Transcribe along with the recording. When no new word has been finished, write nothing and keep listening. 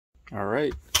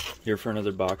Alright, here for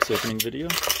another box opening video.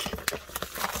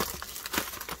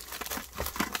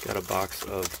 Got a box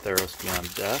of Theros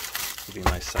Beyond Death. This will be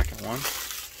my second one.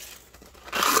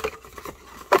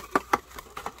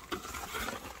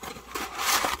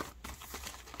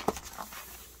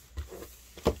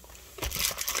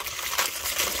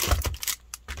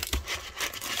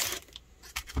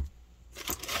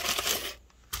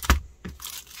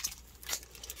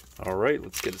 Alright,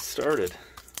 let's get it started.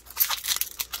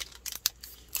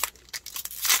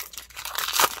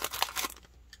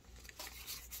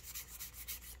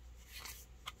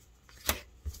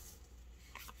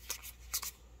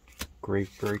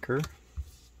 Gravebreaker.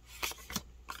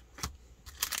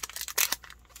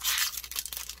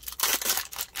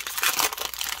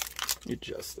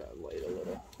 Adjust that light a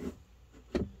little.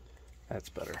 That's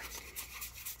better.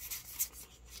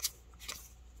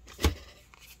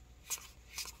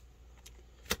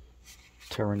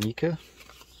 Taranika.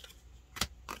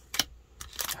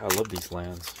 I love these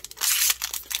lands.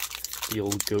 The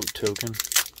old goat token.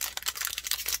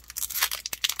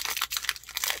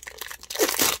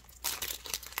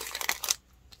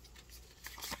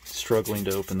 Struggling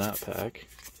to open that pack.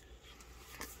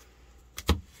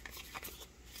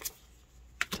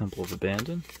 Temple of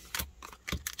Abandon.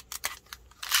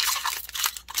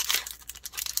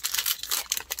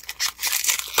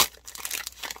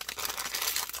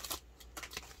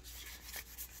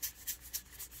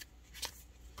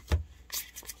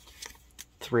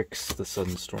 Thrix, the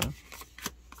Sudden Storm.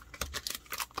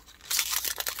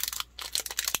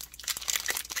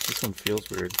 This one feels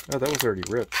weird. Oh, that was already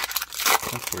ripped.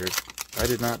 That's weird. I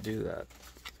did not do that.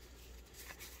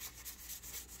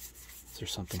 Is there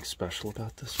something special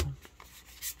about this one?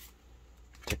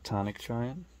 Tectonic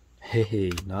Giant.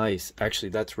 Hey, nice. Actually,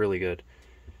 that's really good.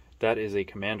 That is a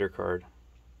commander card.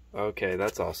 Okay,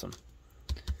 that's awesome.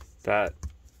 That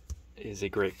is a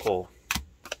great pull.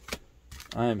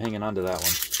 I am hanging on to that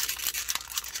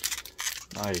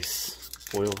one. Nice.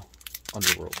 Foil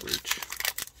Underworld Breach.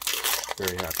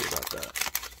 Very happy about that.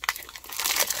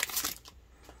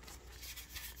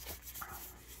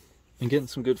 And getting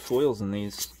some good foils in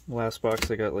these. Last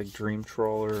box I got like Dream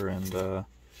Trawler and what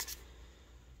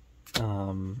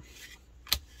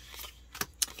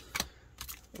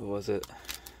was it?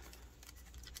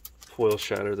 Foil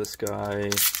Shatter the Sky,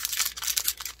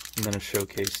 and then a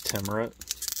Showcase Timurit.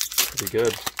 Pretty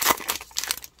good.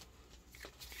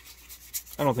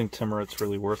 I don't think Timurit's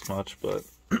really worth much, but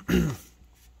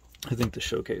I think the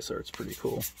Showcase art's pretty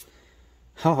cool.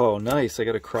 Oh, nice. I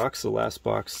got a Crocs the last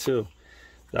box too.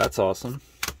 That's awesome.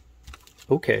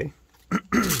 Okay.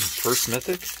 First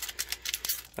Mythic.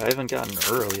 I haven't gotten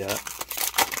Earl yet.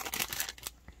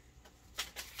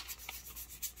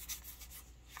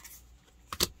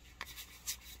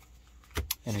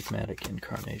 Enigmatic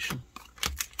Incarnation.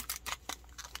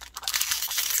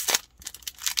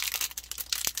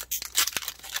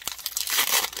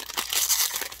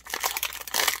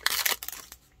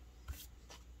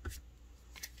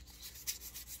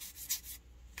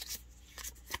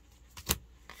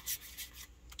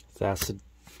 Acid.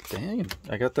 Dang,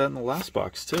 I got that in the last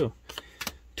box too.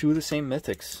 Two of the same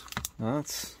mythics. Well,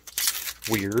 that's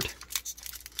weird.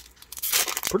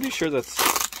 Pretty sure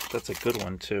that's a good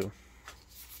one too.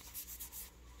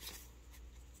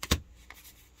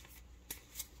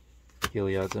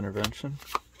 Heliod's Intervention.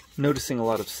 Noticing a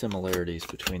lot of similarities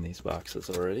between these boxes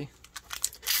already.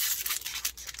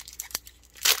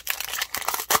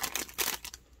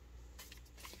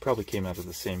 Probably came out of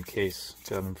the same case.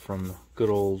 Got them from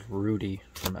good old Rudy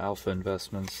from Alpha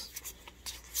Investments.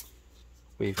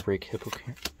 Wavebreak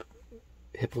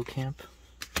Hippocamp.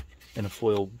 And a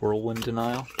foil Whirlwind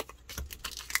Denial.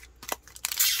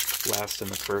 Last in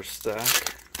the first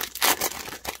stack.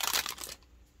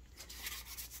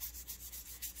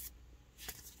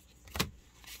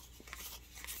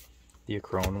 The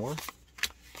Acrone War.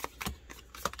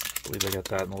 I believe I got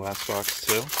that in the last box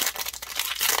too.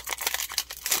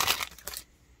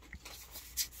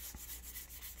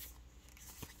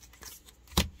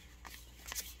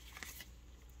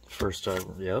 First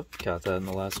time, yep, got that in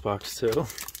the last box too.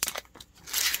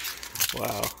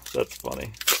 Wow, that's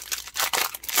funny.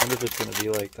 I wonder if it's going to be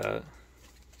like that. I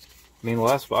mean, the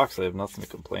last box I have nothing to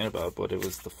complain about, but it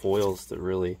was the foils that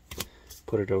really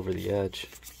put it over the edge.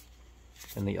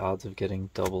 And the odds of getting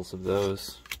doubles of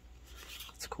those.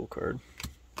 That's a cool card.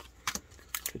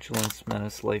 Vigilance,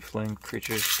 Menace, Lifelink.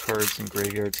 Creatures, cards, and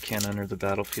graveyards can't enter the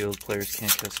battlefield. Players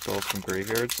can't cast spells from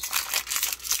graveyards.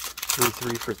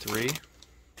 3 for 3.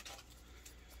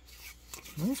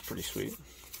 That's pretty sweet.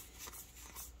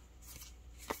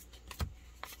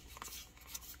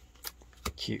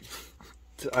 Cute.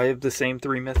 I have the same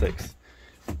 3 mythics.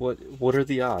 What are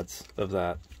the odds of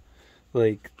that?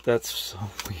 Like, that's so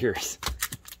weird.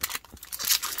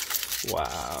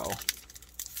 Wow.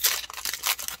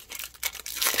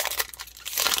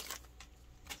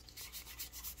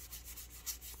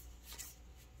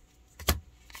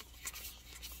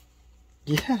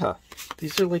 Yeah,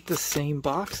 these are like the same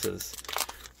boxes.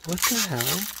 What the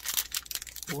hell?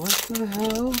 What the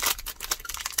hell?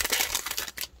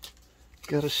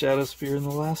 Got a Shadow Spear in the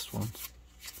last one.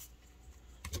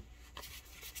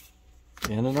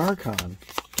 And an Archon.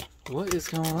 What is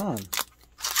going on?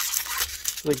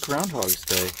 It's like Groundhog's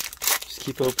Day. Just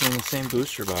keep opening the same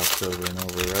booster box over and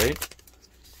over, right?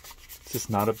 It's just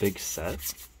not a big set.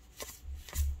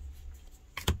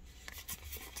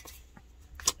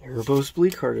 Erebos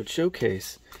Bleak-Hearted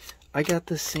Showcase. I got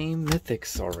the same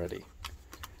mythics already.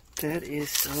 That is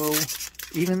so...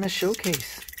 Even the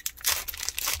showcase.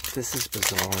 This is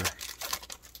bizarre.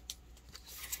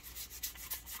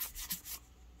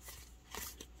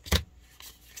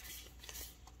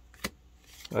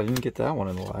 I didn't get that one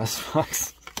in the last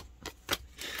box.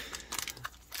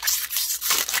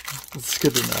 It's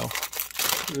good to know.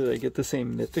 Did I get the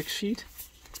same mythic sheet?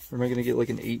 Or am I going to get like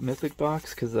an 8 mythic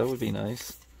box? Because that would be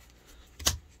nice.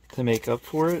 To make up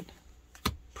for it.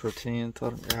 Protean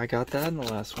thought I got that in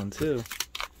the last one too.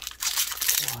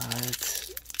 What?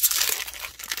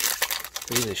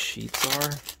 The way the sheets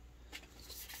are.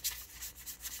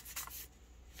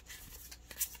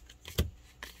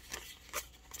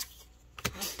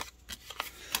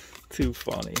 Too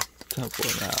funny. Temple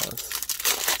of Malice.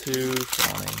 Too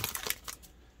funny.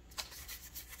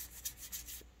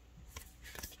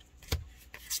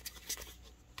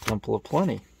 Temple of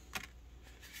Plenty.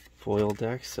 Foil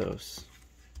Daxos.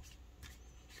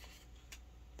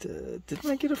 Didn't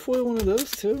I get a foil one of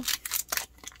those too?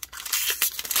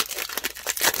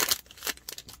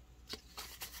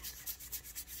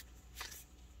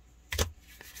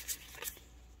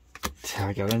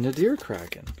 I got a Nadir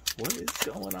Kraken. What is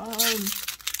going on?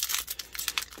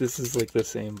 This is like the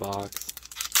same box.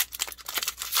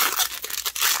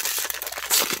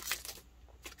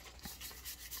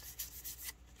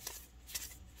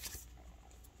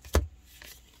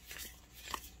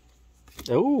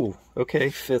 Oh, okay,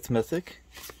 5th mythic.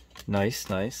 Nice,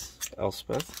 nice.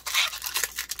 Elspeth.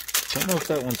 Don't know if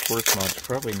that one's worth much.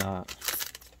 Probably not.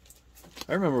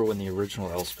 I remember when the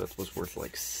original Elspeth was worth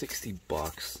like 60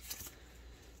 bucks.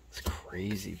 It's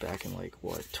crazy. Back in like,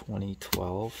 what,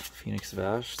 2012? Phoenix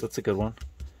Vash. That's a good one.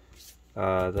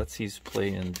 That's he's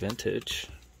playing Vintage.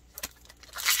 I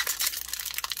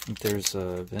think there's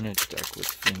a Vintage deck with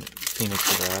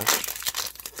Phoenix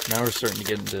Vash. Now we're starting to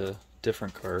get into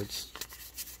different cards.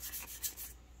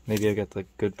 Maybe I got the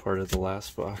good part of the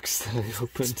last box that I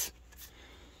opened.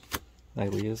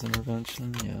 Nylea's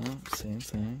Intervention, yeah, same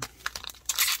thing.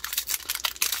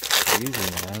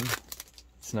 Crazy, man.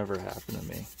 It's never happened to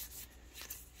me.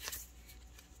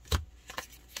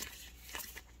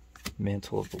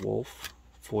 Mantle of the Wolf.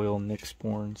 Foil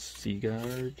Nyxborn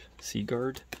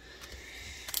Seaguard.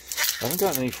 I haven't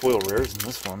gotten any foil rares in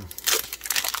this one.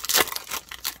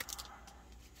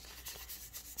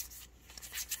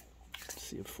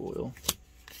 See a foil.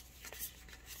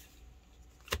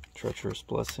 Treacherous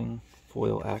Blessing.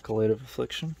 Foil Acolyte of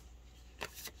Affliction.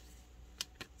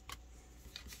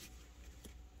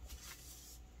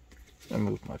 I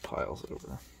moved my piles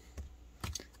over.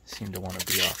 Seem to want to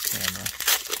be off camera.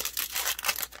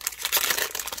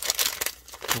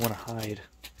 I want to hide.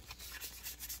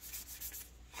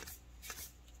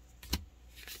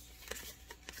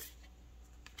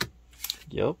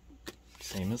 Yep.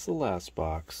 Same as the last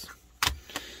box.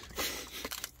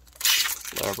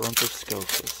 Labyrinth of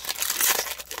Scophus.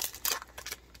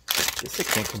 Guess I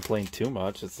can't complain too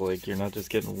much. It's like you're not just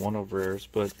getting one of rares,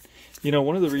 but you know,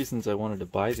 one of the reasons I wanted to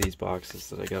buy these boxes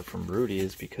that I got from Rudy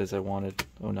is because I wanted...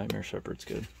 Oh, Nightmare Shepherd's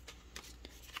good.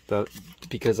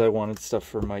 Because I wanted stuff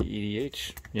for my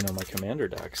EDH, you know, my commander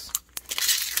decks.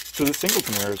 So the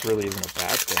singleton rares really isn't a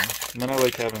bad thing. And then I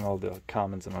like having all the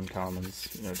commons and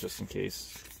uncommons, you know, just in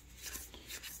case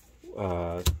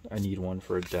I need one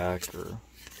for a deck, or,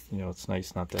 you know, it's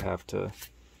nice not to have to...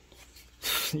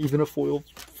 Even a foil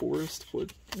forest?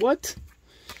 What?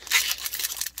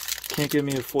 Can't give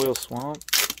me a foil swamp?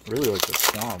 Really like the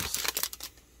swamps.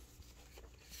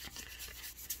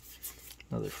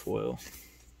 Another foil.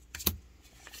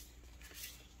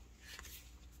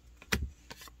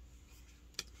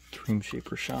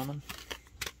 Dreamshaper Shaman.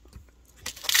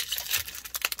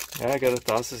 Yeah, I got a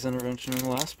Thassa's Intervention in the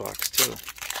last box too.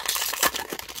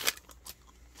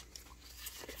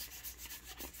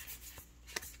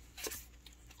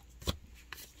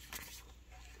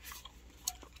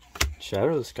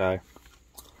 Shatter the Sky.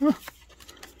 Huh.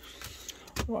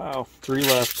 Wow, 3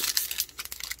 left.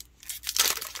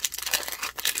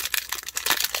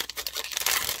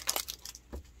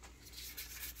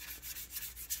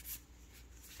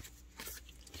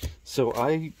 So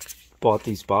I bought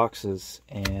these boxes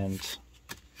and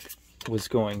was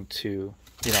going to,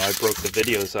 you know, I broke the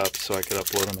videos up so I could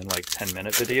upload them in like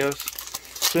 10-minute videos.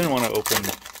 So I didn't want to open,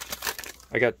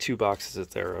 I got 2 boxes of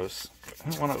Theros.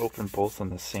 I didn't want to open both on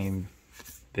the same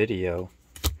video.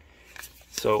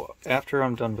 So after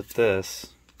I'm done with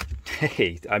this,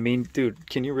 hey, I mean, dude,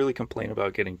 can you really complain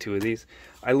about getting 2 of these?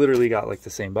 I literally got like the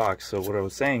same box. So what I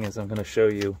was saying is I'm going to show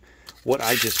you what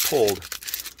I just pulled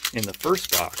in the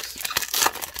first box.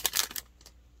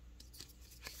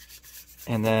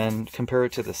 And then compare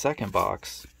it to the second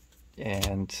box.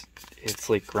 And it's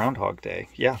like Groundhog Day.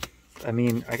 Yeah. I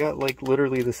mean, I got like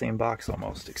literally the same box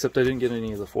almost. Except I didn't get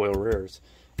any of the foil rares.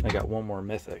 I got 1 more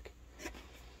mythic.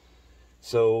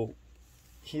 So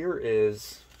here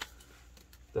is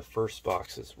the first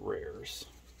box's rares.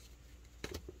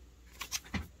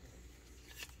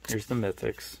 Here's the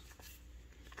mythics.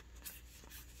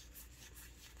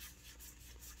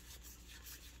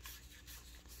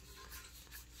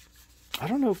 I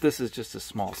don't know if this is just a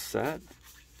small set.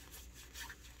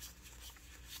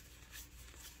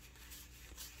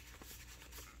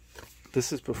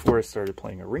 This is before I started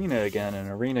playing Arena again, and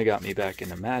Arena got me back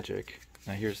into Magic.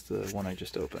 Now here's the one I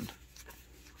just opened.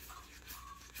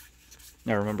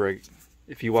 Now remember,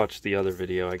 if you watched the other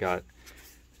video, I got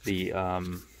the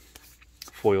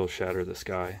foil Shatter the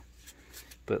Sky.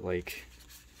 But like,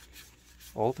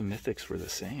 all the mythics were the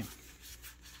same.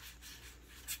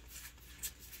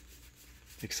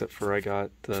 Except for I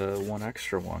got the 1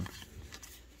 extra one.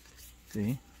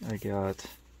 See, I got...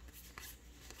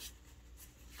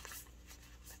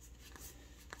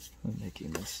 I'm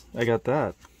making this. I got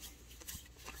that.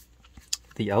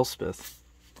 The Elspeth.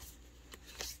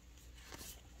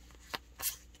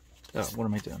 Oh, what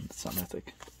am I doing? It's not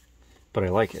mythic. But I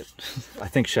like it. I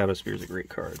think Shadowspear is a great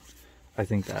card. I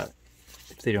think that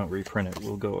if they don't reprint it,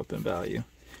 will go up in value.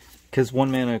 Because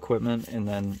 1 mana equipment, and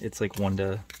then it's like 1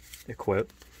 to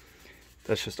equip.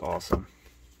 That's just awesome.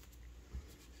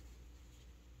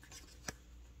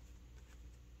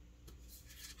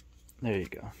 There you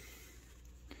go.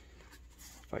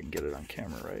 If I can get it on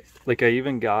camera right. Like I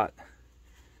even got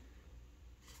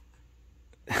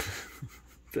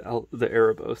the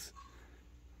Erebos.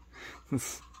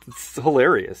 It's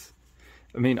hilarious.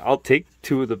 I mean, I'll take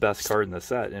 2 of the best cards in the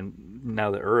set, and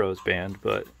now the Uro's banned,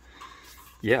 but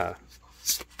yeah,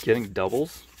 getting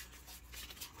doubles,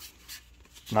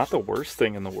 not the worst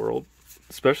thing in the world,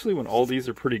 especially when all these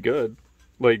are pretty good.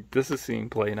 Like, this is seeing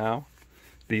play now.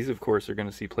 These, of course, are going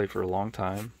to see play for a long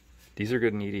time. These are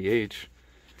good in EDH.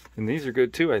 And these are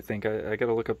good, too, I think. I got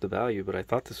to look up the value, but I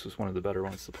thought this was one of the better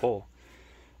ones to pull.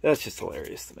 That's just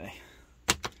hilarious to me.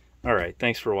 Alright,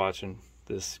 thanks for watching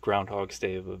this Groundhog's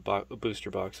Day of a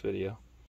booster box video.